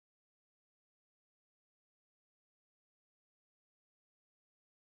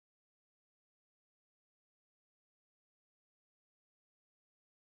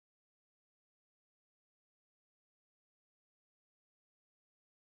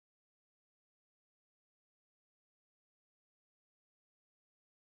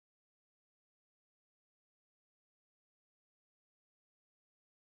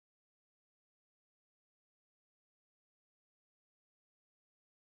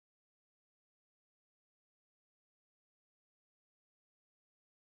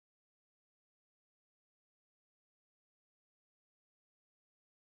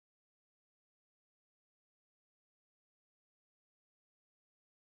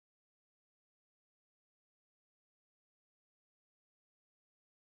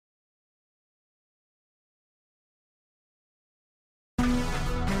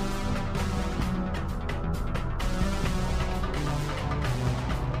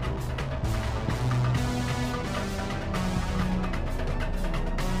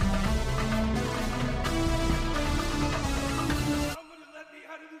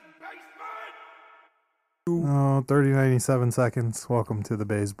Oh, 97 seconds. Welcome to the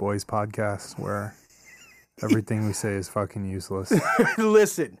Bays Boys podcast, where everything we say is fucking useless.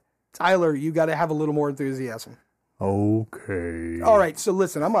 Listen, Tyler, you got to have a little more enthusiasm. Okay. All right, so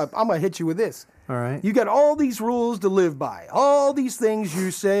listen, I'm gonna hit you with this. All right. You got all these rules to live by. All these things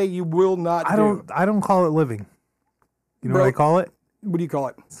you say you will not do. I don't call it living. You know Bro, what I call it? What do you call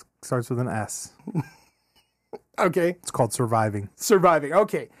it? Starts with an S. Okay. It's called surviving. Surviving.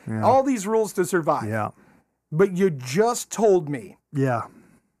 Okay. Yeah. All these rules to survive. Yeah. But you just told me Yeah.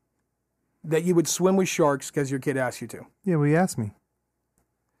 that you would swim with sharks because your kid asked you to. Yeah, well, you asked me.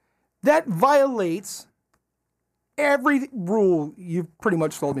 That violates every rule you've pretty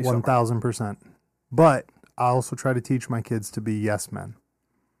much told me so far. 1,000%. But I also try to teach my kids to be yes men.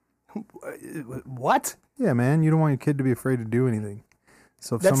 What? Yeah, man. You don't want your kid to be afraid to do anything.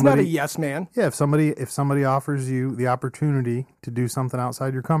 So if That's somebody, not a yes man. Yeah, if somebody offers you the opportunity to do something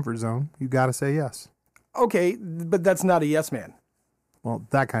outside your comfort zone, you got to say yes. Okay, but that's not a yes man. Well,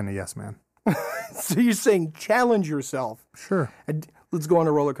 that kind of yes man. So you're saying challenge yourself. Sure. Let's go on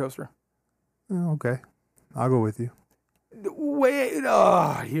a roller coaster. Oh, okay. I'll go with you. Wait,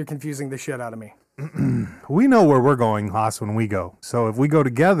 you're confusing the shit out of me. We know where we're going, Haas, when we go. So if we go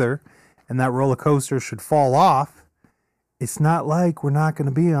together and that roller coaster should fall off, it's not like we're not going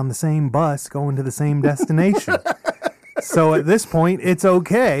to be on the same bus going to the same destination. So at this point, it's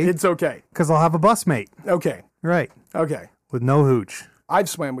okay. It's okay. Because I'll have a bus mate. Okay. Right. Okay. With no hooch. I've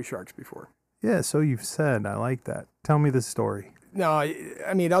swam with sharks before. Yeah, so you've said. I like that. Tell me the story. No,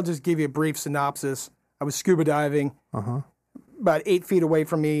 I mean, I'll just give you a brief synopsis. I was scuba diving. Uh-huh. About 8 feet away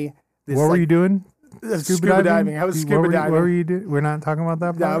from me. What were you doing? Scuba diving. I was scuba diving. What were you doing? We're not talking about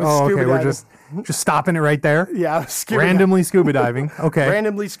that part? No, I was scuba diving. We're just stopping it right there? Yeah, I was scuba randomly scuba diving. Okay.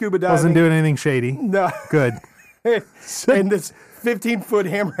 Randomly scuba diving. Wasn't doing anything shady. No. Good. And this 15-foot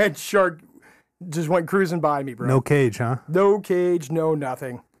hammerhead shark just went cruising by me, bro. No cage, huh? No cage, no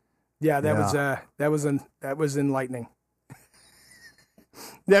nothing. Yeah, that was enlightening.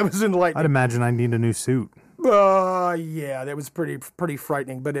 That was enlightening. I'd imagine I need a new suit. Yeah, that was pretty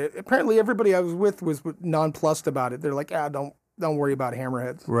frightening. But apparently everybody I was with was nonplussed about it. They're like, don't worry about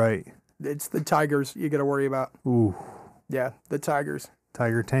hammerheads. Right. It's the tigers you got to worry about. Ooh. Yeah, the tigers.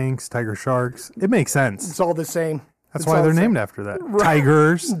 Tiger tanks, tiger sharks. It makes sense. It's all the same. That's why they're named after that. Right.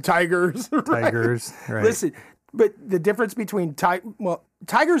 Tigers. Tigers. Tigers. Right. Listen, but the difference between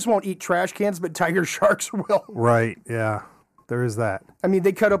tigers won't eat trash cans, but tiger sharks will. Right. Yeah. There is that. I mean,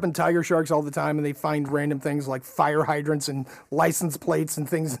 they cut open tiger sharks all the time, and they find random things like fire hydrants and license plates and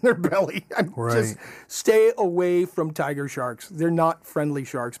things in their belly. Right. Just stay away from tiger sharks. They're not friendly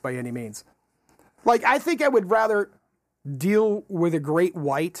sharks by any means. Like, I think I would rather deal with a great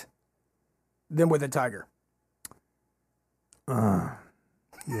white than with a tiger.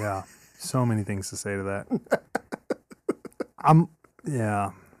 Yeah. So many things to say to that.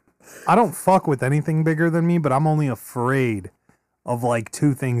 Yeah. I don't fuck with anything bigger than me, but I'm only afraid of like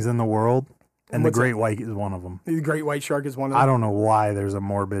two things in the world, and the great white is one of them. The great white shark is one of them? I don't know why there's a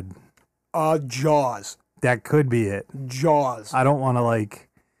morbid... Jaws. That could be it. Jaws. I don't want to like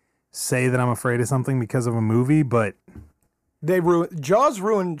say that I'm afraid of something because of a movie, but... Jaws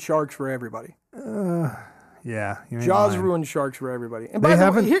ruined sharks for everybody. Yeah. Jaws ruined sharks for everybody. And by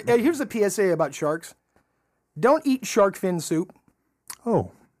the way, here's a PSA about sharks. Don't eat shark fin soup.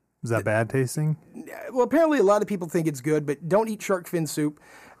 Oh, is that bad tasting? Well, apparently a lot of people think it's good, but don't eat shark fin soup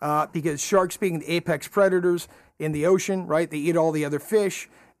because sharks being the apex predators in the ocean, right? They eat all the other fish,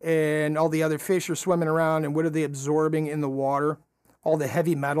 and all the other fish are swimming around, and what are they absorbing in the water? All the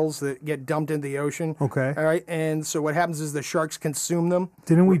heavy metals that get dumped into the ocean. Okay. All right, and so what happens is the sharks consume them.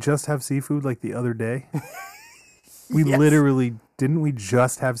 Didn't we just have seafood like the other day? Yes. Didn't we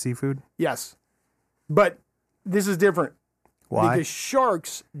just have seafood? Yes, but this is different. Why? Because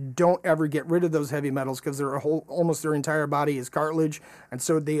sharks don't ever get rid of those heavy metals because almost their entire body is cartilage, and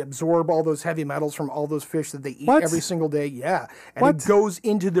so they absorb all those heavy metals from all those fish that they eat every single day. Yeah, and it goes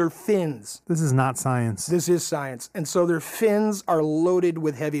into their fins. This is not science. This is science, and so their fins are loaded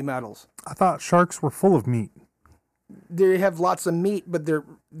with heavy metals. I thought sharks were full of meat. They have lots of meat, but their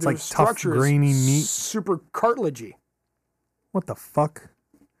like structure tough, grainy is meat. super cartilagey. What the fuck?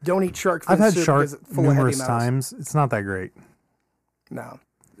 Don't eat shark fin I've had soup shark because it's full of heavy numerous metals. times. It's not that great. No,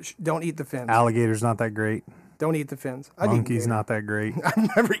 don't eat the fins. Alligator's not that great. Don't eat the fins. Monkey's not that great.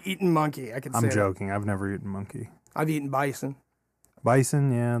 I've never eaten monkey. I'm joking. I've never eaten monkey. I've eaten bison.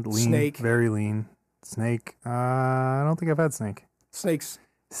 Bison, yeah, lean, Snake. Very lean. Snake. I don't think I've had snake. Snakes.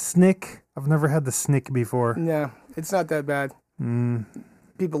 Snick. I've never had the snick before. Yeah, it's not that bad.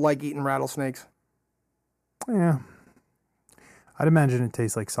 People like eating rattlesnakes. Yeah. I'd imagine it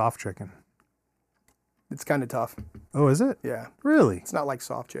tastes like soft chicken. It's kind of tough. Oh, is it? Yeah. Really? It's not like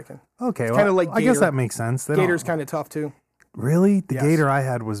soft chicken. Okay. It's Well, kind of like I guess gator. that makes sense. Gator's kind of tough too. Really? The Yes. gator I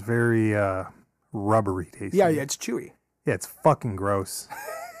had was very rubbery tasting. Yeah, it's chewy. Yeah, it's fucking gross.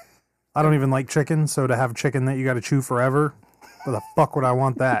 I don't even like chicken, so to have chicken that you got to chew forever, where the fuck would I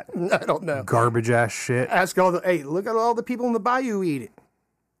want that? I don't know. Garbage ass shit. Ask hey, look at all the people in the bayou who eat it.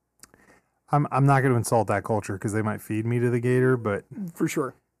 I'm not going to insult that culture because they might feed me to the gator, but For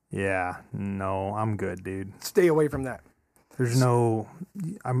sure. yeah, no, I'm good, dude. Stay away from that.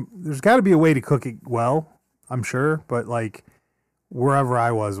 There's got to be a way to cook it well, I'm sure, but like wherever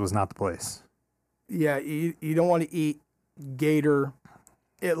I was not the place. Yeah, you don't want to eat gator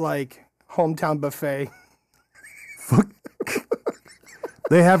at like hometown buffet.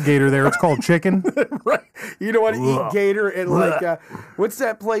 They have gator there. It's called chicken. Right. You don't want to Ugh. eat gator at like, what's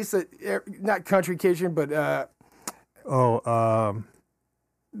that place that, not Country Kitchen, but that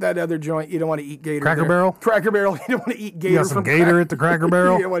other joint. You don't want to eat gator Cracker there. Barrel? Cracker Barrel. You don't want to eat gator You got some from gator at the Cracker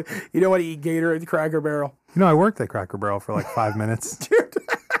Barrel? you don't want to eat gator at the Cracker Barrel. You know, I worked at Cracker Barrel for like 5 minutes.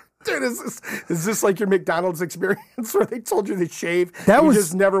 Dude, is this like your McDonald's experience where they told you to shave? That and was- you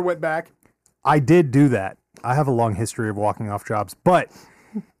just never went back. I did do that. I have a long history of walking off jobs, but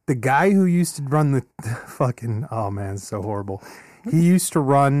the guy who used to run the fucking, oh man, it's so horrible. He used to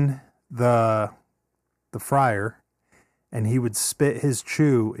run the fryer, and he would spit his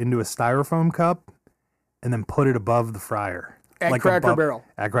chew into a styrofoam cup and then put it above the fryer. At Cracker Barrel.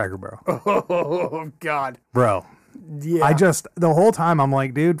 At Cracker Barrel. Oh, God. Bro, Yeah. the whole time I'm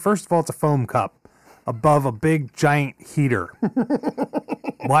like, dude, first of all, it's a foam cup above a big giant heater.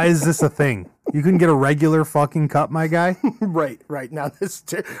 Why is this a thing? You can get a regular fucking cup, my guy. Right. Now,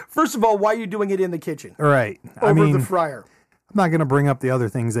 first of all, why are you doing it in the kitchen? All right. Over the fryer. I'm not going to bring up the other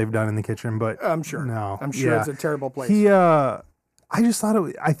things they've done in the kitchen, but I'm sure. No. I'm sure yeah. it's a terrible place. I just thought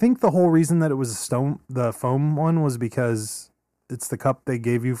I think the whole reason that it was the foam one was because it's the cup they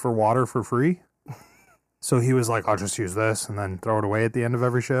gave you for water for free. So he was like, I'll just use this and then throw it away at the end of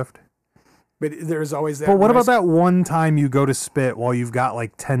every shift. But there's always that. But what about risk. that one time you go to spit while you've got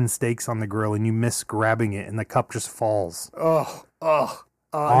like 10 steaks on the grill and you miss grabbing it and the cup just falls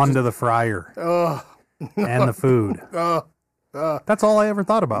onto the fryer and the food? That's all I ever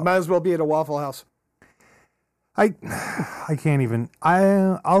thought about. Might as well be at a Waffle House. I can't even.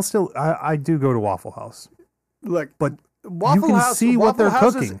 I do go to Waffle House, Look, but Waffle you can House, see what Waffle they're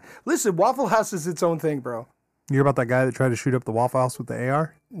House cooking. Listen, Waffle House is its own thing, bro. You hear about that guy that tried to shoot up the Waffle House with the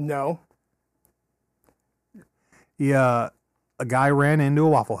AR? No. Yeah, a guy ran into a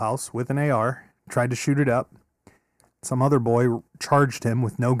Waffle House with an AR, tried to shoot it up. Some other boy charged him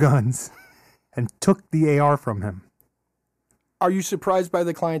with no guns and took the AR from him. Are you surprised by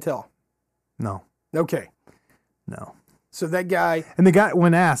the clientele? No, Okay. no. So that guy, And the guy,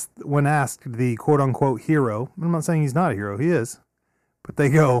 when asked, the quote unquote hero, I'm not saying he's not a hero, he is, but they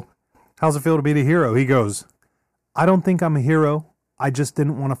go, how's it feel to be the hero? He goes, I don't think I'm a hero. I just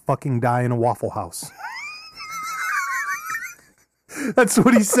didn't want to fucking die in a Waffle House. That's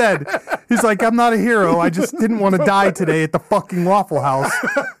what he said. He's like, I'm not a hero. I just didn't want to die today at the fucking Waffle House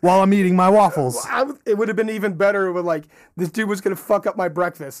while I'm eating my waffles. it would have been even better with like, this dude was going to fuck up my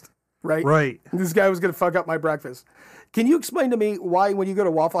breakfast, right? Right. This guy was going to fuck up my breakfast. Can you explain to me why when you go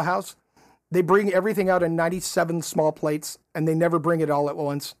to Waffle House, they bring everything out in 97 small plates and they never bring it all at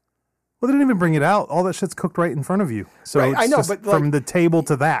once? Well, they didn't even bring it out. All that shit's cooked right in front of you. So Right, it's I know, just but, like, from the table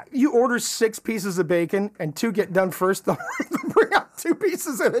to that. You order 6 pieces of bacon and 2 get done first. They'll bring out 2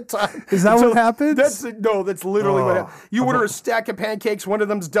 pieces at a time. Is that what happens? That's literally what Oh. happens. You order a stack of pancakes. One of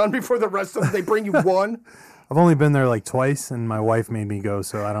them's done before the rest of them. They bring you one. I've only been there like twice, and my wife made me go,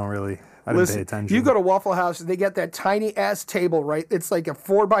 so I didn't pay attention. You go to Waffle House, they get that tiny ass table, right? It's like a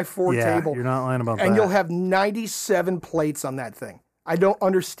 4x4 yeah, table. you're not lying about that. And you'll have 97 plates on that thing. I don't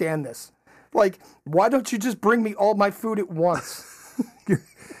understand this. Like, why don't you just bring me all my food at once?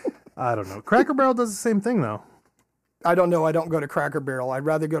 I don't know. Cracker Barrel does the same thing, though. I don't know. I don't go to Cracker Barrel. I'd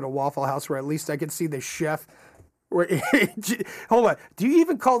rather go to Waffle House where at least I can see the chef. Hold on. Do you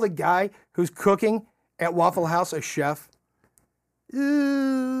even call the guy who's cooking at Waffle House a chef?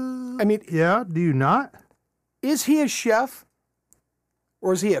 I mean, Yeah, do you not? is he a chef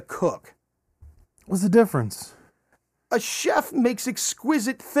or is he a cook? What's the difference? A chef makes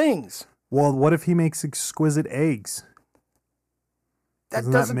exquisite things. Well, what if he makes exquisite eggs?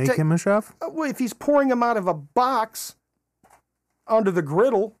 Doesn't that make him a chef? Well, if he's pouring them out of a box onto the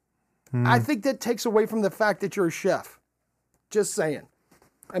griddle, I think that takes away from the fact that you're a chef. Just saying.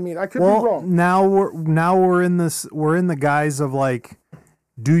 I mean, I could be Well, wrong. now we're in the guise of like,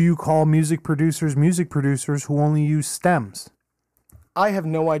 do you call music producers who only use stems? I have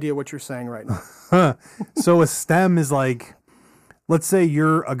no idea what you're saying right now. So a stem is like, let's say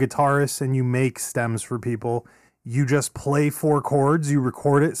you're a guitarist and you make stems for people. You just play 4 chords, you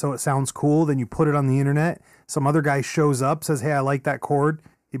record it so it sounds cool, then you put it on the internet. Some other guy shows up, says, hey, I like that chord.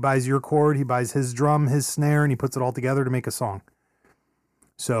 He buys your chord, he buys his drum, his snare, and he puts it all together to make a song.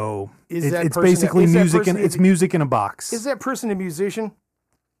 So it's basically music, and it's music in a box. Is that person a musician?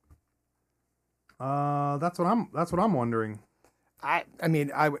 That's what I'm wondering. I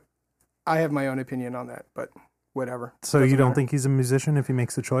mean, I have my own opinion on that, but whatever. So you don't think he's a musician if he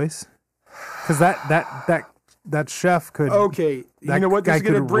makes the choice? Because that chef could. Okay, you know what this is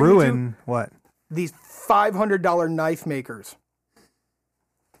going to bring ruin you to? What? These $500 knife makers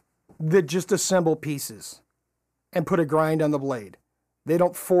that just assemble pieces and put a grind on the blade. They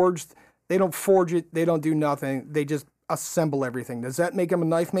don't forge it. They don't do nothing. They just assemble everything. Does that make him a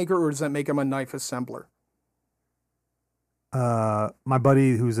knife maker, or does that make him a knife assembler? My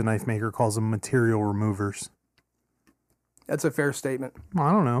buddy who's a knife maker calls them material removers. That's a fair statement. Well,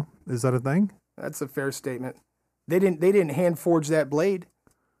 I don't know. Is that a thing? That's a fair statement. They didn't hand forge that blade.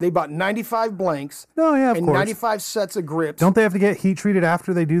 They bought 95 blanks. No, yeah, of and course. 95 sets of grips. Don't they have to get heat treated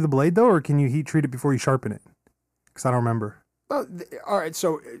after they do the blade though, or can you heat treat it before you sharpen it? Because I don't remember. Well, all right,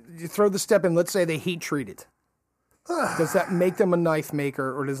 so you throw the step in. Let's say they heat treat it. Does that make them a knife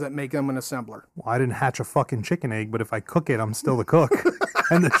maker, or does that make them an assembler? Well, I didn't hatch a fucking chicken egg, but if I cook it, I'm still the cook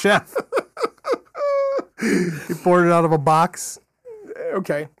and the chef. You poured it out of a box.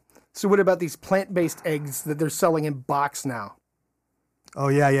 Okay. So what about these plant-based eggs that they're selling in box now? Oh,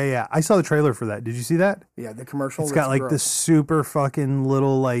 yeah. I saw the trailer for that. Did you see that? Yeah, the commercial. It's got like this super fucking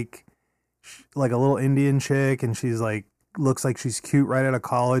little, like a little Indian chick, and she's like, looks like she's cute right out of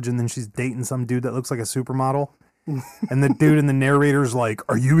college, and then she's dating some dude that looks like a supermodel. And the dude in the narrator's like,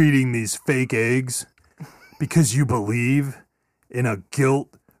 are you eating these fake eggs because you believe in a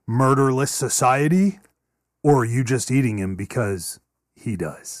guilt, murderless society? Or are you just eating him because he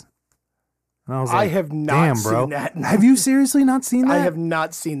does? And I was like, I have not damn, bro. seen that. Have you seriously not seen that? I have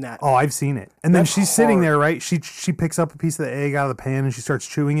not seen that. Oh, I've seen it. And then That's she's sitting hard. there, right? She picks up a piece of the egg out of the pan and she starts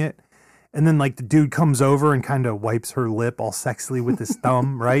chewing it. And then like the dude comes over and kind of wipes her lip all sexily with his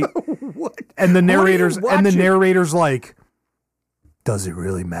thumb, right? What? And the narrator's What are you watching? like, does it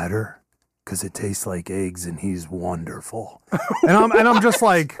really matter? Because it tastes like eggs and he's wonderful. and I'm just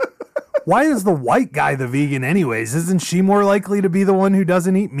like, why is the white guy the vegan anyways? Isn't she more likely to be the one who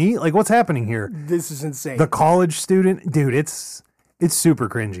doesn't eat meat? Like, what's happening here? This is insane. The college student, dude, it's super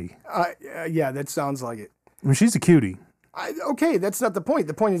cringy. Yeah, that sounds like it. I mean, she's a cutie, Okay, that's not the point.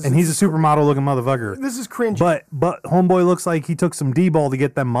 The point is, and he's a supermodel looking motherfucker. this is cringy. But homeboy looks like he took some D-ball to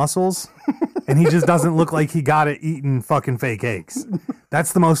get them muscles, and he just doesn't look like he got it eating fucking fake eggs.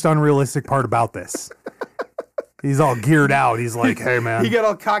 That's the most unrealistic part about this. He's all geared out. He's like, hey, man. He got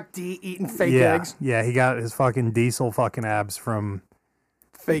all cocked eating fake eggs. Yeah, he got his fucking diesel fucking abs from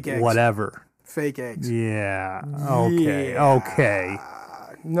Fake eggs. whatever. Fake eggs. Yeah. Okay. Yeah. Okay.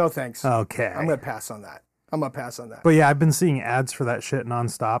 No thanks. Okay. I'm going to pass on that. But yeah, I've been seeing ads for that shit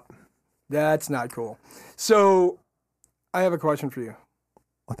nonstop. That's not cool. So, I have a question for you.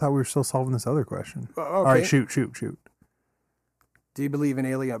 I thought we were still solving this other question. Okay. All right, shoot. Do you believe in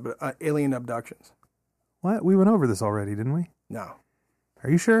alien abductions? What? We went over this already, didn't we? No.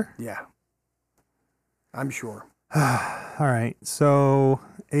 Are you sure? Yeah. I'm sure. All right. So,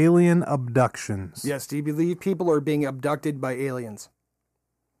 alien abductions. Yes. Do you believe people are being abducted by aliens?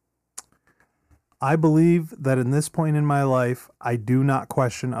 I believe that in this point in my life, I do not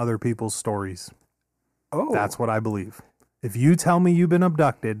question other people's stories. Oh. That's what I believe. If you tell me you've been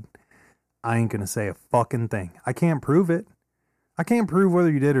abducted, I ain't going to say a fucking thing. I can't prove it. I can't prove whether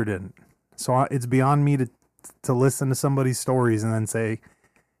you did or didn't. So it's beyond me to listen to somebody's stories and then say,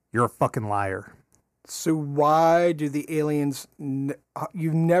 you're a fucking liar. So why do the aliens, you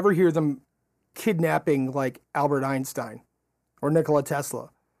never hear them kidnapping like Albert Einstein or Nikola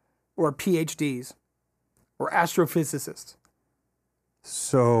Tesla or PhDs or astrophysicists?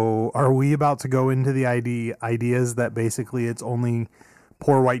 So are we about to go into the ideas that basically it's only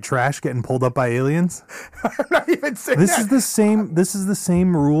poor white trash getting pulled up by aliens? I'm not even saying This that. is the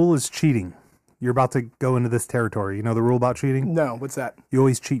same rule as cheating. You're about to go into this territory. You know the rule about cheating? No, what's that? You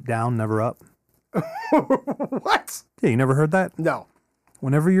always cheat down, never up. What? Yeah, you never heard that? No.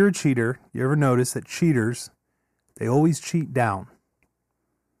 Whenever you're a cheater, you ever notice that cheaters, they always cheat down.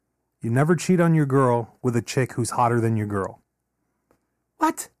 You never cheat on your girl with a chick who's hotter than your girl.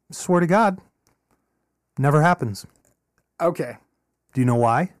 What? Swear to God. Never happens. Okay. Do you know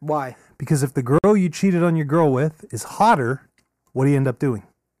why? Why? Because if the girl you cheated on your girl with is hotter, what do you end up doing?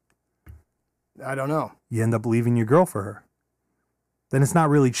 I don't know. You end up leaving your girl for her. then it's not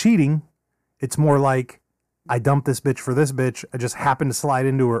really cheating. It's more like, I dumped this bitch for this bitch. I just happened to slide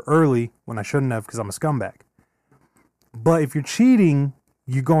into her early when I shouldn't have because I'm a scumbag. But if you're cheating,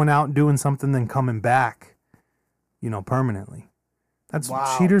 you going out and doing something, then coming back, permanently.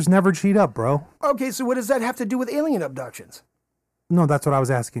 Wow. Cheaters never cheat up, bro. Okay, so what does that have to do with alien abductions? No, that's what I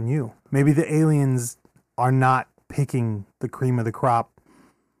was asking you. Maybe the aliens are not picking the cream of the crop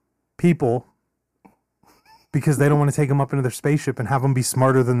people because they don't want to take them up into their spaceship and have them be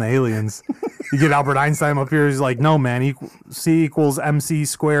smarter than the aliens. You get Albert Einstein up here, he's like, no, man, C equals MC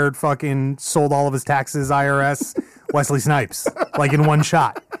squared, fucking sold all of his taxes, IRS, Wesley Snipes, like in one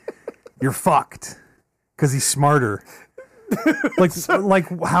shot. You're fucked because he's smarter. Like,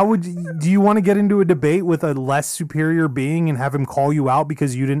 how would do you want to get into a debate with a less superior being and have him call you out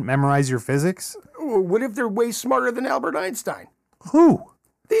because you didn't memorize your physics? What if they're way smarter than Albert Einstein? Who?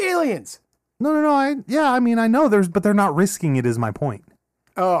 The aliens. No. I know but they're not risking it is my point.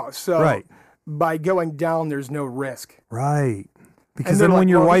 Oh, so right. By going down, there's no risk. Right. Because then when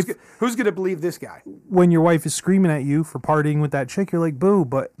your wife... Who's going to believe this guy? When your wife is screaming at you for partying with that chick, you're like, boo,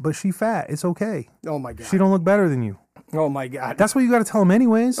 but she fat. It's okay. Oh, my God. She don't look better than you. Oh, my God. That's what you got to tell them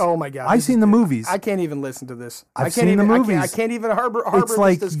anyways. Oh, my God. I've seen the movies. I can't even listen to this. I've seen the movies. I can't even harbor it's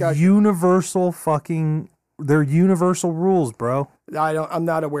like this discussion. Universal fucking... They're universal rules, bro. I'm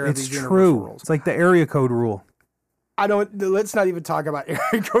not aware of these universal rules. It's like the area code rule. Let's not even talk about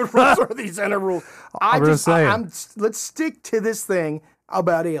area code rules or these inner rules. Let's stick to this thing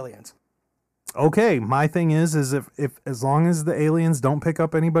about aliens. Okay, my thing is if as long as the aliens don't pick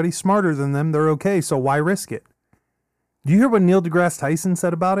up anybody smarter than them, they're okay. So why risk it? Do you hear what Neil deGrasse Tyson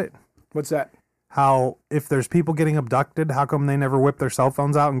said about it? What's that? How if there's people getting abducted, how come they never whip their cell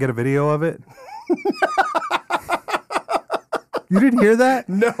phones out and get a video of it? You didn't hear that?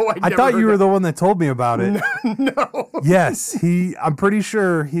 No, I thought you were the one that told me about it. No. Yes, I'm pretty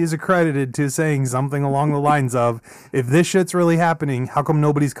sure he is accredited to saying something along the lines of, if this shit's really happening, how come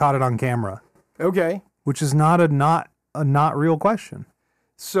nobody's caught it on camera? Okay. Which is not a real question.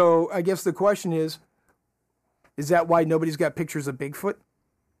 So I guess the question is that why nobody's got pictures of Bigfoot?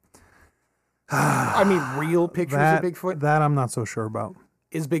 I mean, real pictures of Bigfoot? That I'm not so sure about.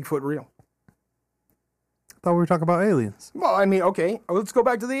 Is Bigfoot real? I thought we were talking about aliens. Well, I mean, okay. Let's go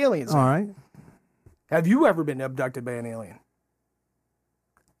back to the aliens. All right. Have you ever been abducted by an alien?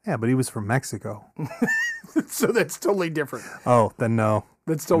 Yeah, but he was from Mexico. So that's totally different. Oh, then no.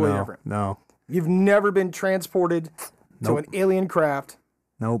 That's totally different. No. You've never been transported to an alien craft.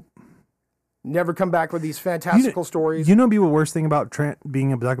 Nope. Never come back with these fantastical stories. You know, be the worst thing about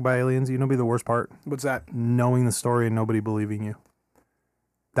being abducted by aliens. You know, be the worst part. What's that? Knowing the story and nobody believing you.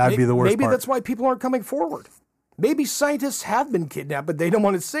 That'd be the worst part. Maybe that's why people aren't coming forward. Maybe scientists have been kidnapped, but they don't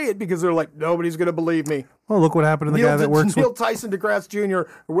want to say it because they're like, nobody's going to believe me. Well, look what happened to the guy that works Neil Tyson deGrasse Jr.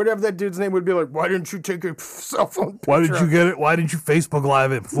 or whatever that dude's name would be like, why didn't you take a cell phone picture? Why did you get it? Why didn't you Facebook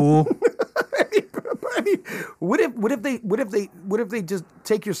Live it, fool? I mean, what if they just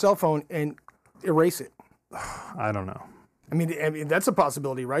take your cell phone and erase it? I don't know. I mean that's a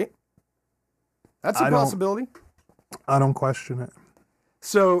possibility, right? That's a possibility. I don't question it.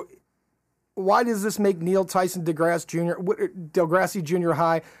 So, why does this make Neil Tyson deGrasse Jr.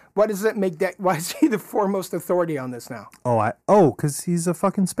 high? Why does that make that? Why is he the foremost authority on this now? Because he's a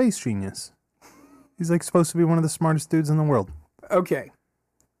fucking space genius. He's like supposed to be one of the smartest dudes in the world. Okay,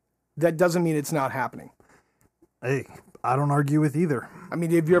 that doesn't mean it's not happening. Hey, I don't argue with either. I mean,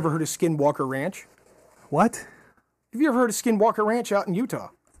 have you ever heard of Skinwalker Ranch? What? Have you ever heard of Skinwalker Ranch out in Utah?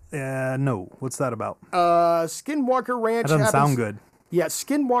 No. What's that about? Skinwalker Ranch. That doesn't sound good. Yeah,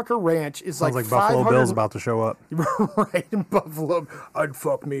 Skinwalker Ranch is sounds like Buffalo Bill's about to show up. Right, in Buffalo.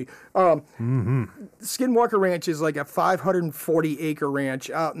 Unfuck me. Skinwalker Ranch is like a 540-acre ranch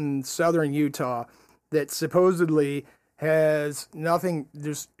out in southern Utah that supposedly has nothing.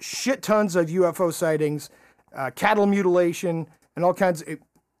 There's shit tons of UFO sightings, cattle mutilation, and all kinds of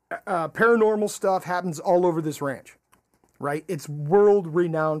paranormal stuff happens all over this ranch. Right? It's world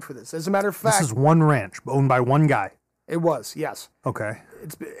renowned for this. As a matter of fact, this is one ranch owned by one guy. It was, yes. Okay.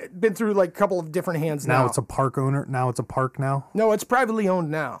 It's been through like a couple of different hands now. Now it's a park owner. Now it's a park now. No, it's privately owned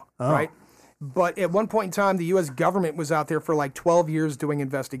now, right? But at one point in time, the U.S. government was out there for like 12 years doing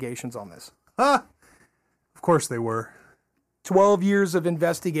investigations on this. Of course they were. 12 years of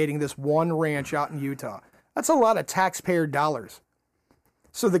investigating this one ranch out in Utah. That's a lot of taxpayer dollars.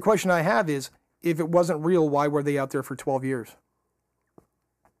 So the question I have is, if it wasn't real, why were they out there for 12 years?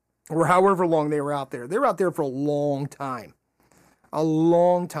 Or however long they were out there. They were out there for a long time. A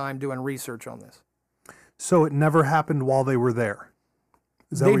long time doing research on this. So it never happened while they were there.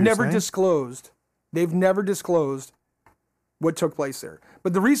 Is that what you're saying? They've never disclosed what took place there.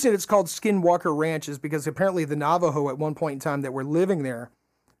 But the reason it's called Skinwalker Ranch is because apparently the Navajo at one point in time that were living there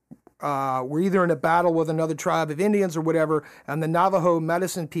were either in a battle with another tribe of Indians or whatever, and the Navajo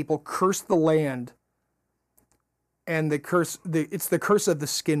medicine people cursed the land, and it's the curse of the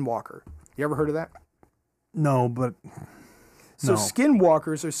Skinwalker. You ever heard of that? No, but... So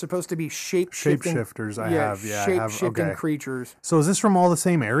skinwalkers are supposed to be shapeshifters. Shape-shifting creatures. So is this from all the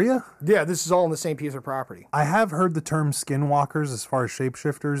same area? Yeah, this is all on the same piece of property. I have heard the term skinwalkers as far as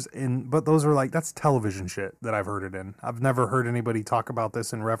shapeshifters, but those are that's television shit that I've heard it in. I've never heard anybody talk about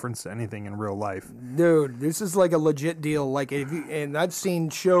this in reference to anything in real life. Dude, this is like a legit deal. And I've seen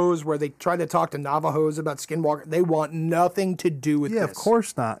shows where they try to talk to Navajos about skinwalker. They want nothing to do with this. Yeah, of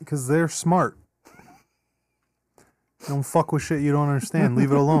course not, because they're smart. Don't fuck with shit you don't understand.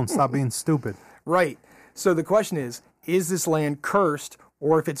 Leave it alone. Stop being stupid. Right. So the question is this land cursed,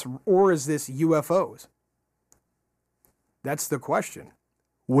 or is this UFOs? That's the question.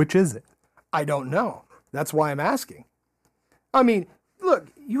 Which is it? I don't know. That's why I'm asking. I mean, look,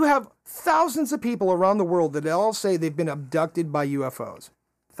 you have thousands of people around the world that all say they've been abducted by UFOs.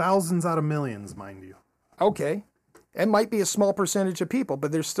 Thousands out of millions, mind you. Okay. It might be a small percentage of people,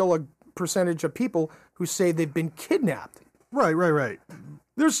 but there's still a percentage of people who say they've been kidnapped. Right.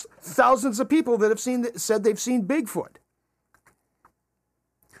 There's thousands of people that have said they've seen Bigfoot.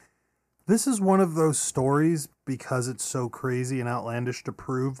 This is one of those stories because it's so crazy and outlandish to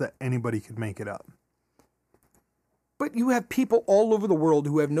prove that anybody could make it up. But you have people all over the world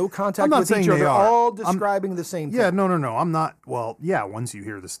who have no contact with each other, all describing the same thing. Yeah, no. I'm not. Well, yeah, once you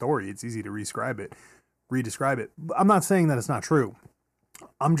hear the story, it's easy to redescribe it. I'm not saying that it's not true.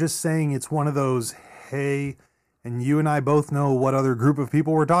 I'm just saying it's one of those, hey, and you and I both know what other group of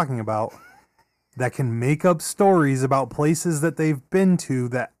people we're talking about that can make up stories about places that they've been to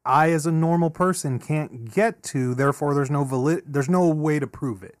that I, as a normal person, can't get to. Therefore, there's no way to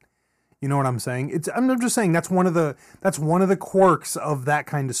prove it. You know what I'm saying? I'm just saying that's one of the quirks of that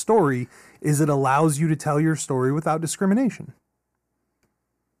kind of story is it allows you to tell your story without discrimination.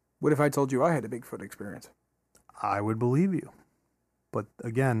 What if I told you I had a Bigfoot experience? I would believe you. But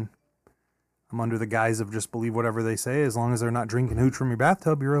again, I'm under the guise of just believe whatever they say. As long as they're not drinking hooch from your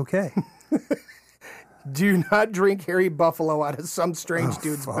bathtub, you're okay. Do not drink hairy buffalo out of some strange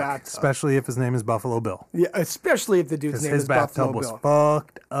dude's bathtub. Especially if his name is Buffalo Bill. Yeah, especially if the dude's name is Buffalo Bill. His bathtub was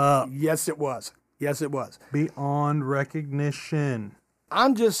fucked up. Yes, it was. Beyond recognition.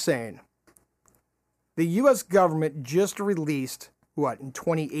 I'm just saying, the U.S. government just released, in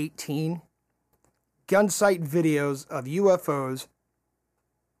 2018? Gun sight videos of UFOs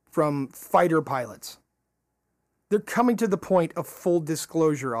from fighter pilots. They're coming to the point of full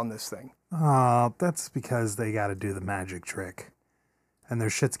disclosure on this thing. Oh, that's because they got to do the magic trick. And their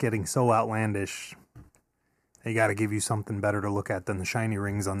shit's getting so outlandish. They got to give you something better to look at than the shiny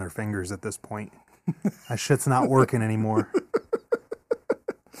rings on their fingers at this point. That shit's not working anymore.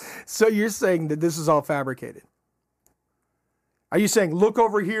 So you're saying that this is all fabricated? Are you saying, look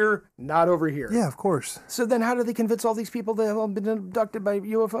over here, not over here? Yeah, of course. So then how do they convince all these people that have been abducted by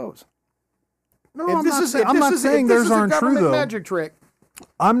UFOs? No, I'm not saying theirs aren't true, though. Magic trick.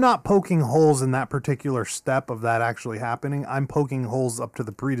 I'm not poking holes in that particular step of that actually happening. I'm poking holes up to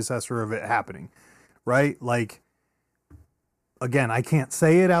the predecessor of it happening, right? Again, I can't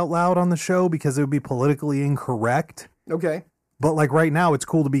say it out loud on the show because it would be politically incorrect. Okay. But right now, it's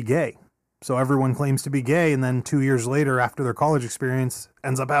cool to be gay. So everyone claims to be gay, and then 2 years later, after their college experience,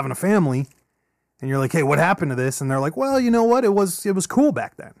 ends up having a family. And you're like, hey, what happened to this? And they're like, well, you know what? It was cool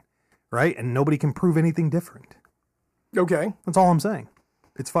back then, right? And nobody can prove anything different. Okay. That's all I'm saying.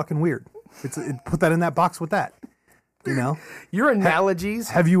 It's fucking weird. Put that in that box with that, you know? Your analogies.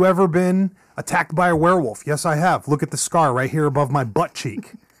 Have you ever been attacked by a werewolf? Yes, I have. Look at the scar right here above my butt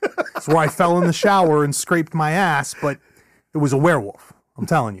cheek. It's where I fell in the shower and scraped my ass, but it was a werewolf. I'm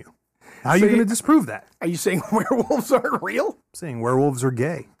telling you. How are you going to disprove that? Are you saying werewolves aren't real? I'm saying werewolves are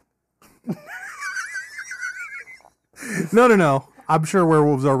gay. No. I'm sure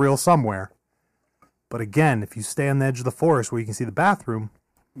werewolves are real somewhere. But again, if you stay on the edge of the forest where you can see the bathroom...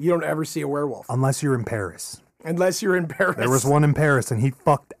 You don't ever see a werewolf. Unless you're in Paris. There was one in Paris, and he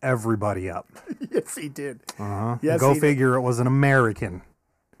fucked everybody up. Yes, he did. Uh-huh. Yes, Go figure, it was an American.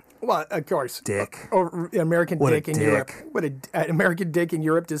 Well, of course. Dick. American dick in Europe. What an American dick in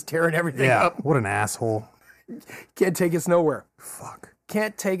Europe just tearing everything up. What an asshole. Can't take us nowhere. Fuck.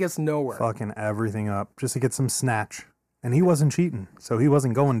 Can't take us nowhere. Fucking everything up just to get some snatch. And he wasn't cheating, so he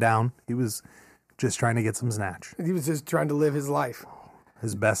wasn't going down. He was just trying to get some snatch. He was just trying to live his life.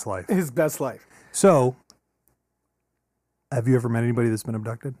 His best life. His best life. So, have you ever met anybody that's been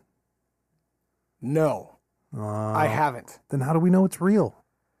abducted? No. I haven't. Then how do we know it's real?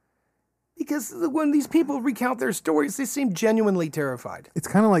 Because when these people recount their stories, they seem genuinely terrified. It's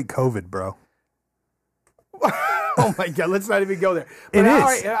kind of like COVID, bro. Oh my God, let's not even go there. It is.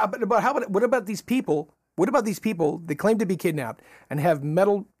 All right, but what about these people? What about these people that claim to be kidnapped and have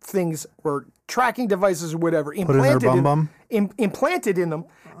metal things or tracking devices or whatever Put in their bum-bum? Implanted in them,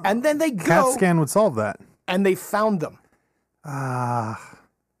 and then they go... CAT scan would solve that. And they found them.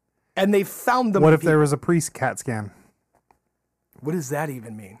 And they found them. What if there was a pre-CAT scan? What does that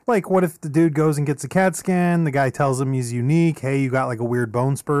even mean? Like, what if the dude goes and gets a CAT scan, the guy tells him he's unique, hey, you got like a weird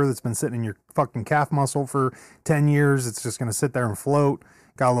bone spur that's been sitting in your fucking calf muscle for 10 years, it's just going to sit there and float,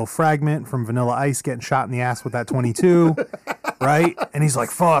 got a little fragment from Vanilla Ice getting shot in the ass with that 22, right? And he's like,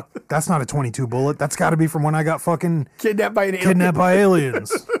 fuck, that's not a 22 bullet, that's got to be from when I got fucking kidnapped by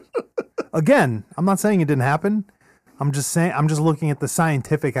aliens. Again, I'm not saying it didn't happen, I'm just looking at the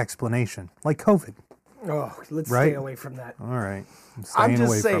scientific explanation, like COVID. Oh, let's stay away from that. All right. I'm staying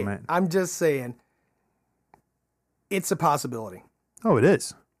away from it. I'm just saying, it's a possibility. Oh, it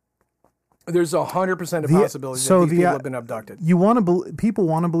is. There's 100% a possibility that these people have been abducted. People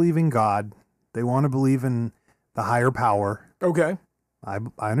want to believe in God. They want to believe in the higher power. Okay. I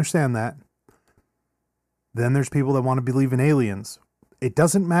understand that. Then there's people that want to believe in aliens. It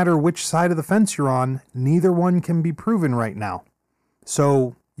doesn't matter which side of the fence you're on. Neither one can be proven right now.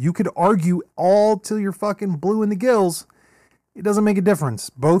 So... you could argue all till you're fucking blue in the gills. It doesn't make a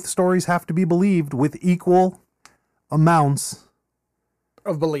difference. Both stories have to be believed with equal amounts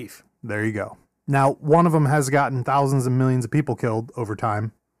of belief. There you go. Now, one of them has gotten thousands and millions of people killed over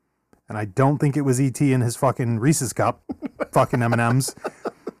time. And I don't think it was E.T. in his fucking Reese's cup. Fucking M&Ms.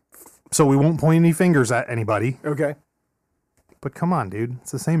 So we won't point any fingers at anybody. Okay. But come on, dude.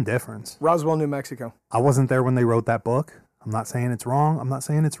 It's the same difference. Roswell, New Mexico. I wasn't there when they wrote that book. I'm not saying it's wrong. I'm not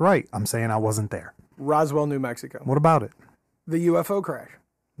saying it's right. I'm saying I wasn't there. Roswell, New Mexico. What about it? The UFO crash.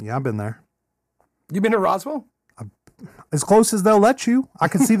 Yeah, I've been there. You been to Roswell? As close as they'll let you. I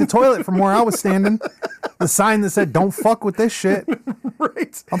could see the toilet from where I was standing. The sign that said, don't fuck with this shit.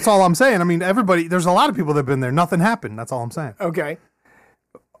 Right. That's all I'm saying. I mean, there's a lot of people that have been there. Nothing happened. That's all I'm saying. Okay.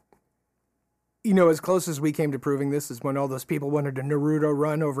 You know, as close as we came to proving this is when all those people wanted to Naruto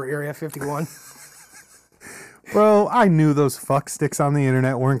run over Area 51. Bro, I knew those fuck sticks on the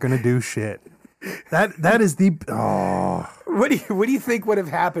internet weren't going to do shit. That is the... Oh. What do you think would have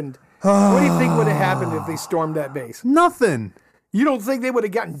happened? What do you think would have happened if they stormed that base? Nothing. You don't think they would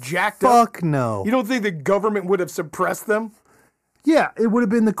have gotten jacked up? Fuck no. You don't think the government would have suppressed them? Yeah, it would have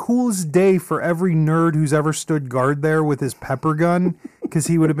been the coolest day for every nerd who's ever stood guard there with his pepper gun, because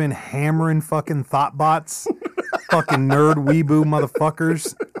he would have been hammering fucking thoughtbots, fucking nerd weeboo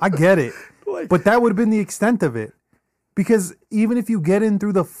motherfuckers. I get it. But that would have been the extent of it. Because even if you get in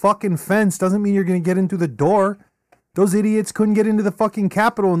through the fucking fence, doesn't mean you're going to get in through the door. Those idiots couldn't get into the fucking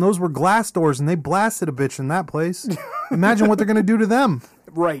Capitol, and those were glass doors, and they blasted a bitch in that place. Imagine what they're going to do to them.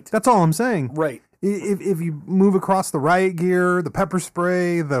 Right. That's all I'm saying. Right. If you move across the riot gear, the pepper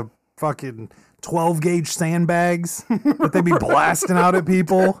spray, the fucking 12-gauge sandbags that they be blasting out at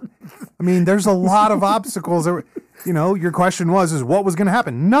people. I mean, there's a lot of obstacles. You know, your question was what was going to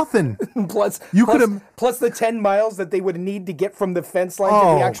happen? Nothing. Plus the 10 miles that they would need to get from the fence line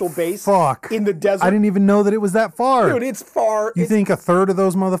to the actual base. Fuck. In the desert. I didn't even know that it was that far. Dude, it's far. You think a third of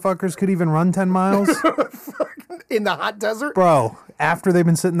those motherfuckers could even run 10 miles? In the hot desert? Bro, after they've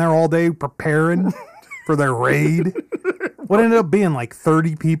been sitting there all day preparing for their raid. What ended up being like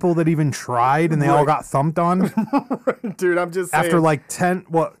 30 people that even tried and they all got thumped on? Dude, I'm just saying. After like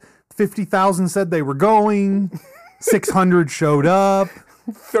 50,000 said they were going, 600 showed up,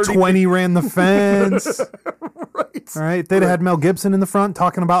 20 ran the fence. Right. All right. They'd have had Mel Gibson in the front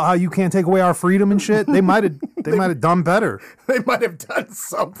talking about how you can't take away our freedom and shit. They might have done better. They might have done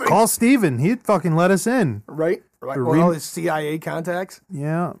something. Call Steven. He'd fucking let us in. Right. Well, all his CIA contacts.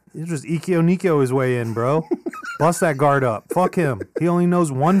 Yeah. He's just Nikio his way in, bro. Bust that guard up. Fuck him. He only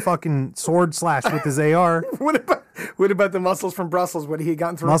knows one fucking sword slash with his AR. What about the muscles from Brussels? What he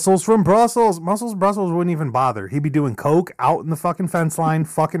gotten through? Muscles from Brussels. Brussels wouldn't even bother. He'd be doing coke out in the fucking fence line,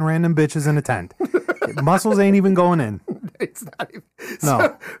 fucking random bitches in a tent. Muscles ain't even going in. It's not even.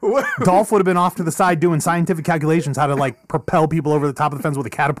 No. So, Dolph would have been off to the side doing scientific calculations how to like propel people over the top of the fence with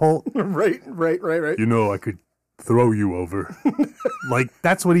a catapult. Right. You know, I could throw you over. Like,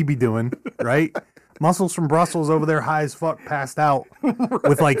 that's what he'd be doing, right? Muscles from Brussels over there high as fuck, passed out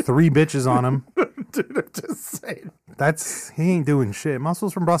with like 3 bitches on him. Dude, I'm just saying. He ain't doing shit.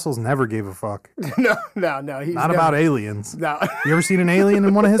 Muscles from Brussels never gave a fuck. No. He's not about aliens. No. You ever seen an alien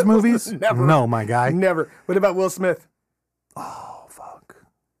in one of his movies? Never. No, my guy. Never. What about Will Smith? Oh, fuck.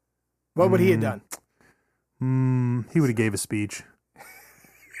 What would he have done? He would have gave a speech.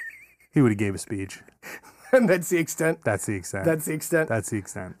 He would have gave a speech. And that's the extent. That's the extent. That's the extent. That's the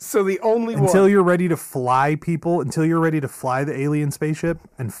extent. So the only Until one. you're ready to fly people, until you're ready to fly the alien spaceship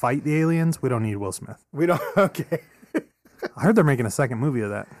and fight the aliens, we don't need Will Smith. We don't. Okay. I heard they're making a second movie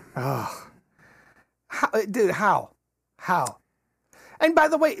of that. Dude, how? And by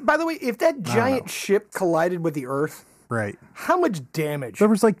the way, if that giant ship collided with the Earth, Right. how much damage? There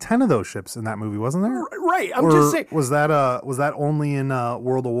was like 10 of those ships in that movie, wasn't there? Right. I'm Or just saying. was that only in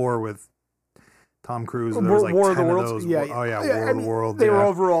World of War with Tom Cruise? There was like War 10 of the Worlds. those. Yeah. Oh yeah, I War of mean, the World. They were yeah.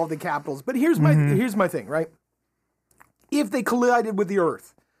 over all the capitals. But here's my thing, right? If they collided with the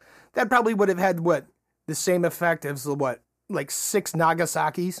Earth, that probably would have had the same effect as like 6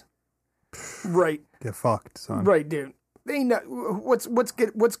 Nagasaki's. Right. Get fucked, son. Right, dude. They ain't what's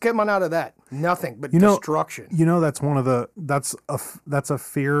coming out of that? Nothing but You know- destruction. You know that's one of the that's a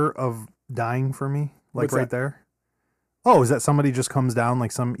fear of dying for me. Like What's right that? there. Oh, is that somebody just comes down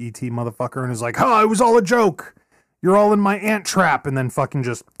like some ET motherfucker and is like, "Oh, it was all a joke. You're all in my ant trap," and then fucking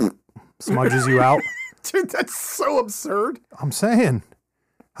just smudges you out. Dude, that's so absurd. I'm saying,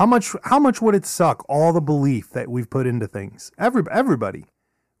 how much would it suck? All the belief that we've put into things. Everybody,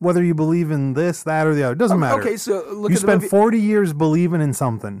 whether you believe in this, that, or the other, it doesn't matter. Okay, so look You at the spent movie. 40 years believing in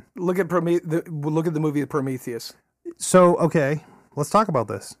something. Look at the movie Prometheus. So okay, let's talk about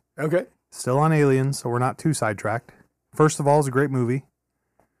this. Okay. Still on aliens, so we're not too sidetracked. First of all, it's a great movie.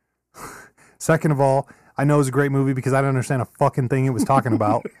 Second of all, I know it's a great movie because I don't understand a fucking thing it was talking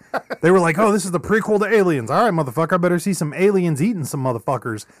about. They were like, "Oh, this is the prequel to Aliens." All right, motherfucker, I better see some aliens eating some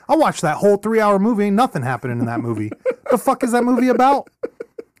motherfuckers. I watched that whole 3-hour movie. Ain't nothing happening in that movie. The fuck is that movie about?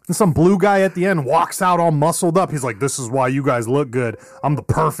 And some blue guy at the end walks out all muscled up. He's like, "This is why you guys look good. I'm the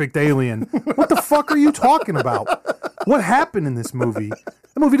perfect alien." What the fuck are you talking about? What happened in this movie?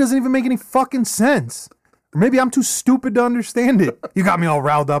 The movie doesn't even make any fucking sense. Or maybe I'm too stupid to understand it. You got me all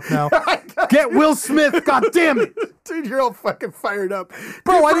riled up now. Get Will Smith, god damn it. Dude, you're all fucking fired up.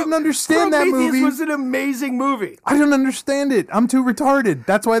 Bro, Dude, I didn't understand that Prometheus movie. was an amazing movie. I didn't understand it. I'm too retarded.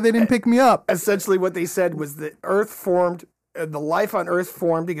 That's why they didn't pick me up. Essentially what they said was that the life on Earth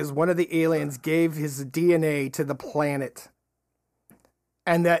formed because one of the aliens gave his DNA to the planet.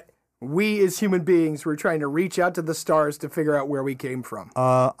 And that we as human beings were trying to reach out to the stars to figure out where we came from.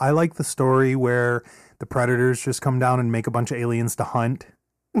 I like the story where the predators just come down and make a bunch of aliens to hunt.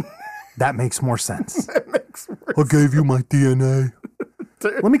 That makes more sense. I gave you my DNA.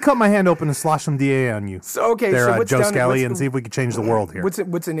 Let me cut my hand open and slosh some DNA on you. So, okay, There, so what's Joe down Scally, and see if we can change the world here.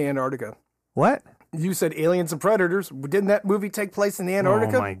 What's in Antarctica? What? You said Aliens and Predators. Didn't that movie take place in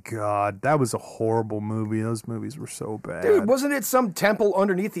Antarctica? Oh my god, that was a horrible movie. Those movies were so bad. Dude, wasn't it some temple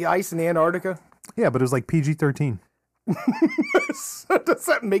underneath the ice in Antarctica? Yeah, but it was like PG-13. Does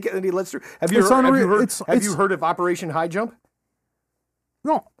that make it any less true? Have you It's heard, unreal. have you heard of Operation High Jump?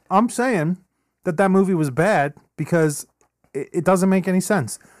 No, I'm saying that movie was bad because it doesn't make any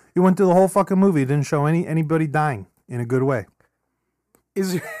sense. You went through the whole fucking movie, it didn't show anybody dying in a good way.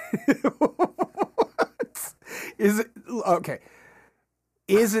 Is it okay?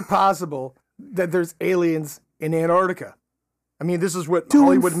 Is it possible that there's aliens in Antarctica? I mean, this is what Doing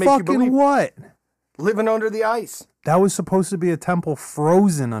Hollywood makes you fucking believe. what? Living under the ice. That was supposed to be a temple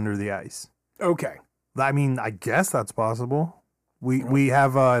frozen under the ice. Okay. I mean, I guess that's possible. We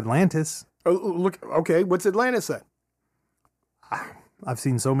have Atlantis. Oh, look. Okay. What's Atlantis then? I've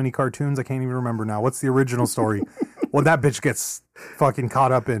seen so many cartoons, I can't even remember now. What's the original story? Well, that bitch gets fucking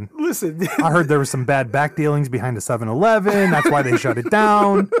caught up in. Listen. I heard there was some bad back dealings behind a 7-Eleven. That's why they shut it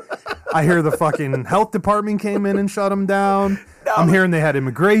down. I hear the fucking health department came in and shut them down. I'm hearing they had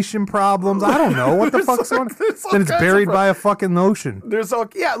immigration problems. I don't know. What the fuck's going on? Then it's buried by a fucking ocean.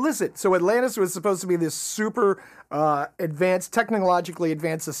 Listen. So Atlantis was supposed to be this super advanced, technologically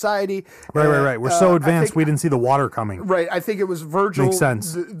advanced society. Right. We're so advanced we didn't see the water coming. Right. I think it was Virgil, Makes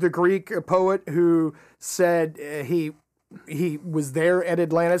sense. the Greek poet, who said he was there at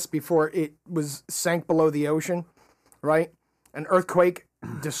Atlantis before it was sank below the ocean. Right. An earthquake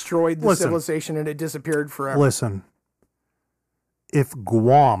destroyed the civilization and it disappeared forever. Listen, if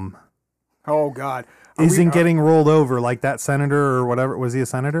Guam Oh God. isn't getting rolled over like that senator or whatever, was he a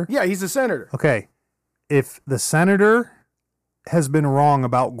senator? Yeah, he's a senator. Okay. If the senator has been wrong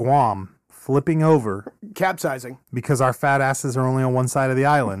about Guam flipping over Capsizing. because our fat asses are only on one side of the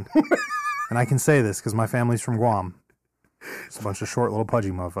island, and I can say this because my family's from Guam. It's a bunch of short little pudgy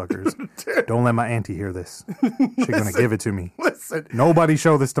motherfuckers. Don't let my auntie hear this. She's going to give it to me. Listen. Nobody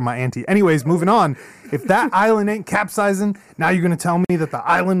show this to my auntie. Anyways, moving on. If that island ain't capsizing, now you're going to tell me that the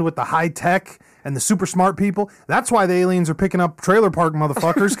island with the high tech and the super smart people, that's why the aliens are picking up trailer park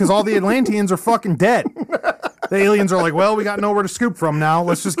motherfuckers, because all the Atlanteans are fucking dead. The aliens are like, well, we got nowhere to scoop from now.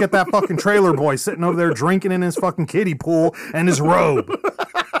 Let's just get that fucking trailer boy sitting over there drinking in his fucking kiddie pool and his robe.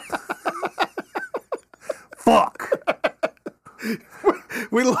 Fuck.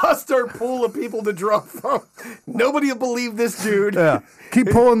 We lost our pool of people to draw from. Nobody will believe this dude. Yeah. Keep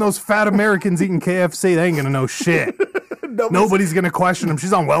pulling those fat Americans eating KFC. They ain't going to know shit. Nobody's going to question them.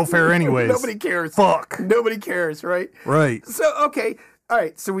 She's on welfare anyways. Nobody cares. Fuck. Nobody cares, right? Right. So, okay. All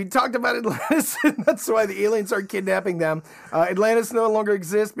right. So we talked about Atlantis, and that's why the aliens are kidnapping them. Atlantis no longer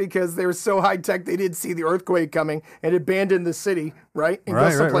exists because they were so high tech they didn't see the earthquake coming and abandoned the city, right? And go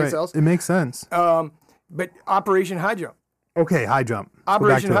someplace else. It makes sense. But Operation High Jump. Okay, high jump.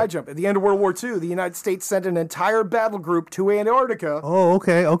 Operation High Jump. At the end of World War II, the United States sent an entire battle group to Antarctica. Oh,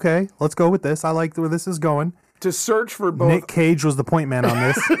 okay. Let's go with this. I like where this is going. To search for both. Nick Cage was the point man on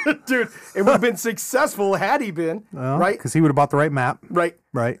this. Dude, it would have been successful had he been, right? Because he would have bought the right map. Right.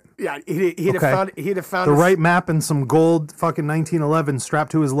 Yeah, he'd have found the right map and some gold fucking 1911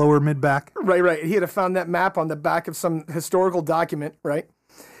 strapped to his lower mid back. Right. He'd have found that map on the back of some historical document, right?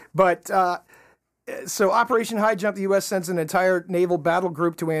 But so Operation High Jump, the U.S. sends an entire naval battle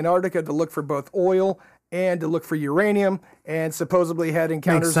group to Antarctica to look for both oil and to look for uranium, and supposedly had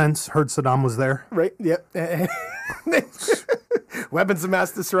encounters. Makes sense. Heard Saddam was there. Right. Yep. Weapons of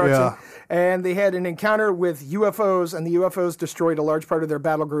mass destruction. Yeah. And they had an encounter with UFOs, and the UFOs destroyed a large part of their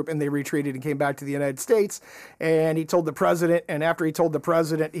battle group, and they retreated and came back to the United States. And he told the president, and after he told the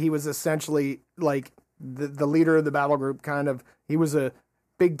president, he was essentially like the leader of the battle group, kind of. He was a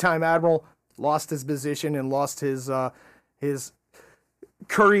big-time admiral, lost his position, and lost his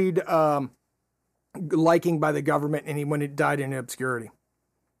curried liking by the government, and he died in obscurity.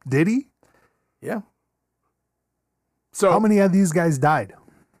 Did he? Yeah. So how many of these guys died?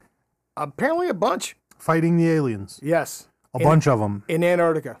 Apparently a bunch. Fighting the aliens. Yes. A bunch of them. In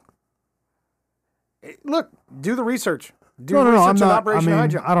Antarctica. Look, do the research. Do no, research I'm not. Operation High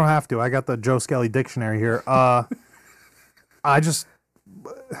Jump. I don't have to. I got the Joe Skelly dictionary here.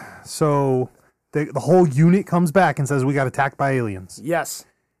 So the whole unit comes back and says we got attacked by aliens. Yes.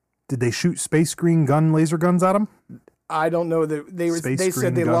 Did they shoot space green laser guns at them? I don't know that they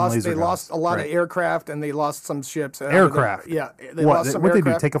said they lost a lot of aircraft and they lost some ships. Aircraft. Yeah, they lost some aircraft. What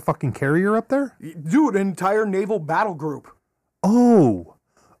they do? Take a fucking carrier up there? Dude, an entire naval battle group. Oh,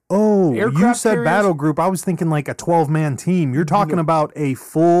 Aircraft you said carriers? Battle group. I was thinking like a 12-man team. You're talking about a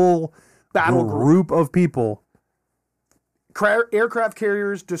full battle group of people. Aircraft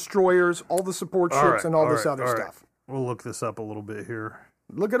carriers, destroyers, all the support ships, and all this other stuff. We'll look this up a little bit here.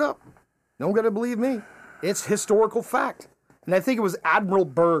 Look it up. Don't gotta believe me. It's historical fact. And I think it was Admiral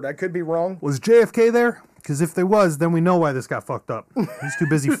Byrd. I could be wrong. Was JFK there? Because if there was, then we know why this got fucked up. He's too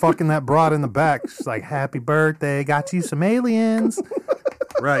busy fucking that broad in the back. She's like, happy birthday, got you some aliens.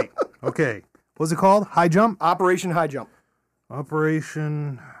 Right. Okay. What's it called? High jump? Operation High Jump.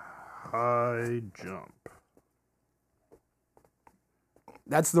 Operation High Jump.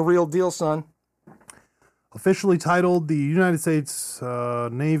 That's the real deal, son. Officially titled the United States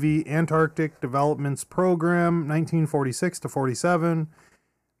Navy Antarctic Developments Program, 1946 to 47.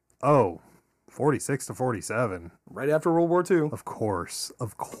 Oh, 46 to 47. Right after World War II. Of course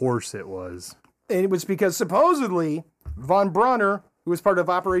it was. And it was because supposedly von Brunner, who was part of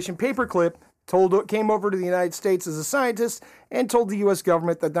Operation Paperclip, came over to the United States as a scientist and told the U.S.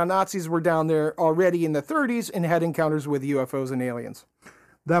 government that the Nazis were down there already in the 30s and had encounters with UFOs and aliens.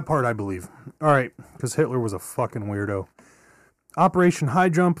 That part I believe. All right, because Hitler was a fucking weirdo. Operation High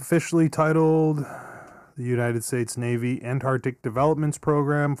Jump, officially titled the United States Navy Antarctic Developments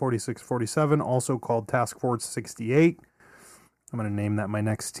Program, 4647, also called Task Force 68. I'm going to name that my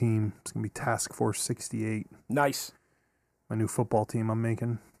next team. It's going to be Task Force 68. Nice. My new football team I'm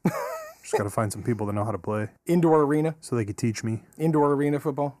making. Just got to find some people that know how to play. Indoor arena? So they could teach me. Indoor arena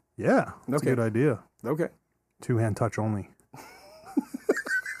football? Yeah, that's a good idea. Okay. Two-hand touch only.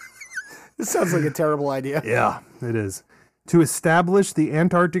 This sounds like a terrible idea. Yeah, it is. To establish the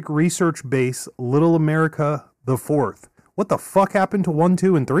Antarctic Research Base, Little America the Fourth. What the fuck happened to 1,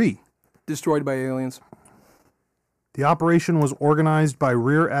 2, and 3? Destroyed by aliens. The operation was organized by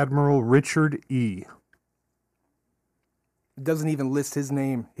Rear Admiral Richard E. It doesn't even list his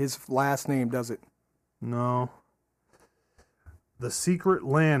name, his last name, does it? No. The Secret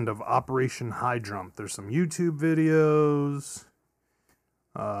Land of Operation High Jump. There's some YouTube videos.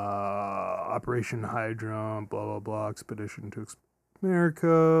 Operation High Jump, blah, blah, blah, Expedition to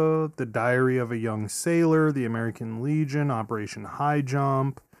America, The Diary of a Young Sailor, The American Legion, Operation High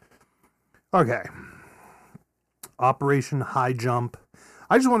Jump. Okay. Operation High Jump.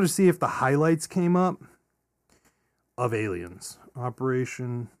 I just wanted to see if the highlights came up of aliens.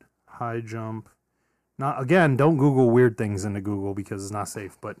 Operation High Jump, Not again. Don't Google weird things into Google because it's not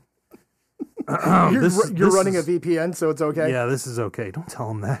safe. But you're running a VPN, so it's okay. Yeah, this is okay. Don't tell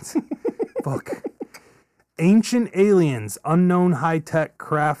them that. Fuck. Ancient aliens, unknown high-tech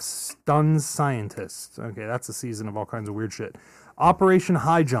craft stuns scientists. Okay, that's a season of all kinds of weird shit. Operation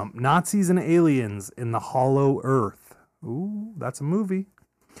High Jump, Nazis and aliens in the Hollow Earth. Ooh, that's a movie.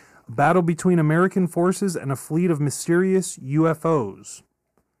 A battle between American forces and a fleet of mysterious UFOs.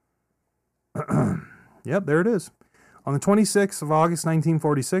 Yep, there it is. On the 26th of August,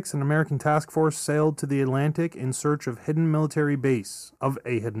 1946, an American task force sailed to the Atlantic in search of a hidden military base.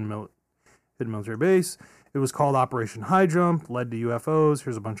 It was called Operation High Jump, led to UFOs.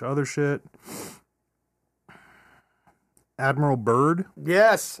 Here's a bunch of other shit. Admiral Byrd?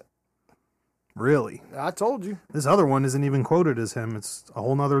 Yes. Really? I told you. This other one isn't even quoted as him. It's a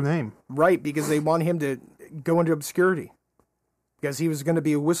whole nother name. Right, because they want him to go into obscurity. Because he was going to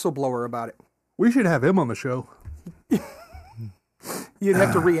be a whistleblower about it. We should have him on the show. You'd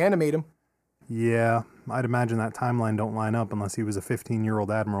have to reanimate him. Yeah, I'd imagine that timeline don't line up unless he was a 15-year-old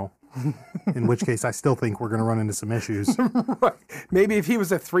admiral. In which case, I still think we're going to run into some issues. Right. Maybe if he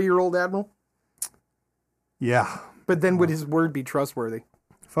was a 3-year-old admiral? Yeah. But then would his word be trustworthy?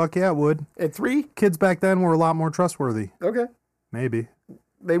 Fuck yeah, it would. At 3? Kids back then were a lot more trustworthy. Okay. Maybe.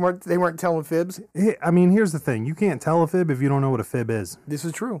 They weren't telling fibs? I mean, here's the thing. You can't tell a fib if you don't know what a fib is. This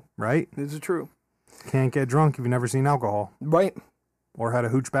is true. Right? This is true. Can't get drunk if you've never seen alcohol. Right. Or had a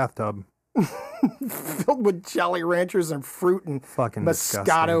hooch bathtub. Filled with Jolly Ranchers and fruit and fucking Moscato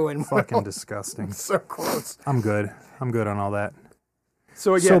disgusting. and fucking disgusting. So gross. I'm good on all that.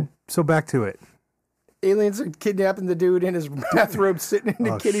 So again, so back to it. Aliens are kidnapping the dude in his bathrobe, sitting in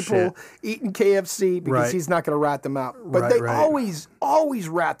the kiddie pool, eating KFC because he's not going to rat them out. But they always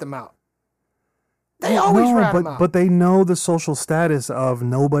rat them out. They always rat them out. But they know the social status of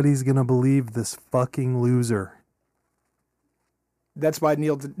nobody's going to believe this fucking loser. That's why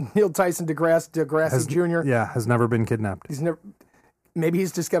Neil Tyson DeGrasse Jr. Yeah, has never been kidnapped. Maybe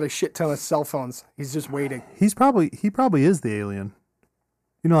he's just got a shit ton of cell phones. He's just waiting. He probably is the alien.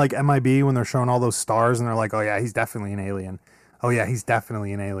 You know, like MIB when they're showing all those stars and they're like, oh yeah, he's definitely an alien. Oh yeah, he's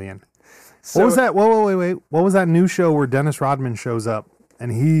definitely an alien. So, what was that? Wait. What was that new show where Dennis Rodman shows up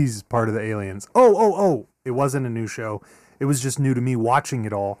and he's part of the aliens? Oh. It wasn't a new show. It was just new to me watching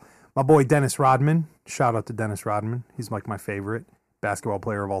it all. My boy Dennis Rodman. Shout out to Dennis Rodman. He's like my favorite basketball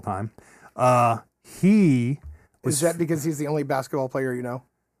player of all time. Is that because he's the only basketball player you know?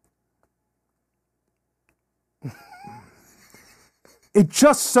 It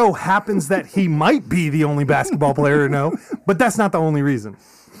just so happens that he might be the only basketball player to know, but that's not the only reason.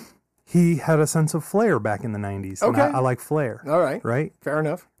 He had a sense of flair back in the 90s. Okay. And I like flair. All right. Right? Fair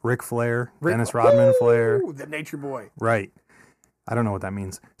enough. Ric Flair, Dennis Rodman Flair. The nature boy. Right. I don't know what that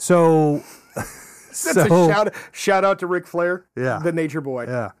means. So... That's a shout out to Ric Flair. Yeah. The nature boy.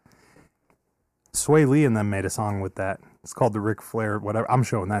 Yeah. Sway Lee and them made a song with that. It's called the Ric Flair, whatever. I'm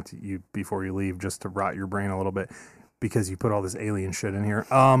showing that to you before you leave just to rot your brain a little bit. Because you put all this alien shit in here.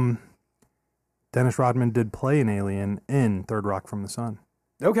 Dennis Rodman did play an alien in Third Rock from the Sun.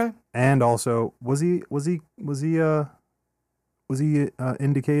 Okay. And also, was he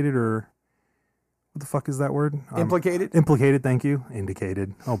indicated or what the fuck is that word? Implicated? Implicated, thank you.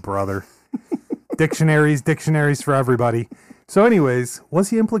 Indicated. Oh, brother. Dictionaries for everybody. So anyways, was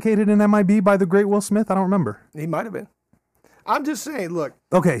he implicated in MIB by the great Will Smith? I don't remember. He might have been. I'm just saying, look.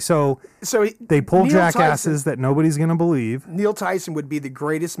 Okay, so they pull jackasses that nobody's going to believe. Neil Tyson would be the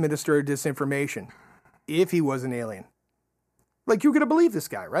greatest minister of disinformation if he was an alien. Like, you're going to believe this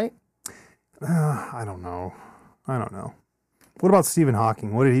guy, right? I don't know. What about Stephen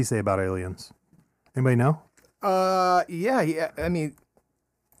Hawking? What did he say about aliens? Anybody know? Yeah. I mean,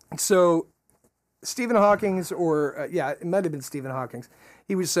 so Stephen Hawking's it might have been Stephen Hawking's.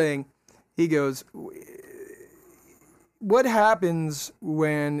 He was saying, he goes... What happens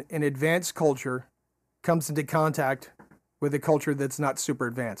when an advanced culture comes into contact with a culture that's not super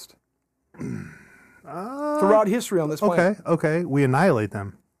advanced? Throughout history on this planet. Okay. We annihilate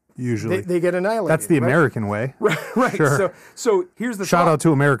them, usually. They get annihilated. That's the American way. Right. Sure. So here's the Shout thought. out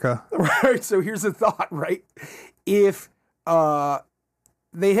to America. Right. So here's the thought, right? If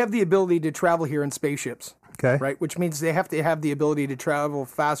they have the ability to travel here in spaceships, okay, right, which means they have to have the ability to travel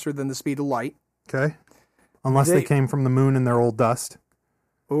faster than the speed of light. Okay. Unless they came from the moon in their old dust.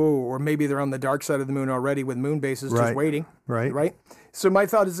 Oh, or maybe they're on the dark side of the moon already with moon bases just waiting. Right. So my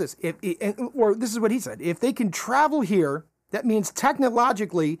thought is this, or this is what he said, if they can travel here, that means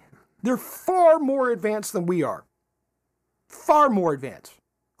technologically they're far more advanced than we are. Far more advanced.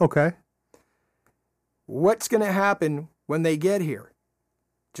 Okay. What's going to happen when they get here?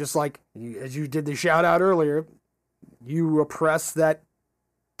 Just like, as you did the shout out earlier, you oppress that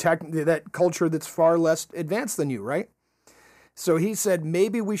culture that's far less advanced than you, right? So he said,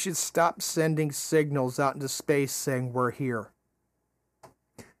 maybe we should stop sending signals out into space saying we're here.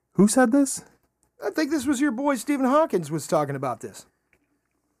 Who said this? I think this was your boy Stephen Hawkins was talking about this.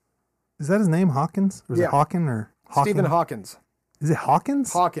 Is that his name, Hawkins? Or is it Hawking or Hawking? Stephen Hawkins. Is it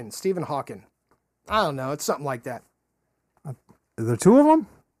Hawkins? Hawkins, Stephen Hawking. I don't know. It's something like that. Are there two of them?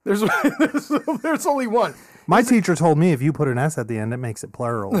 There's only one. My teacher told me if you put an S at the end, it makes it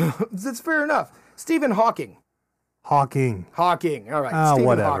plural. That's fair enough. Stephen Hawking. Hawking. Hawking. All right. Stephen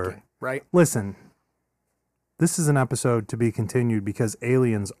Whatever. Hawking, right? Listen, this is an episode to be continued because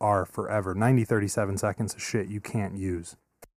aliens are forever. 90, 37 seconds of shit you can't use.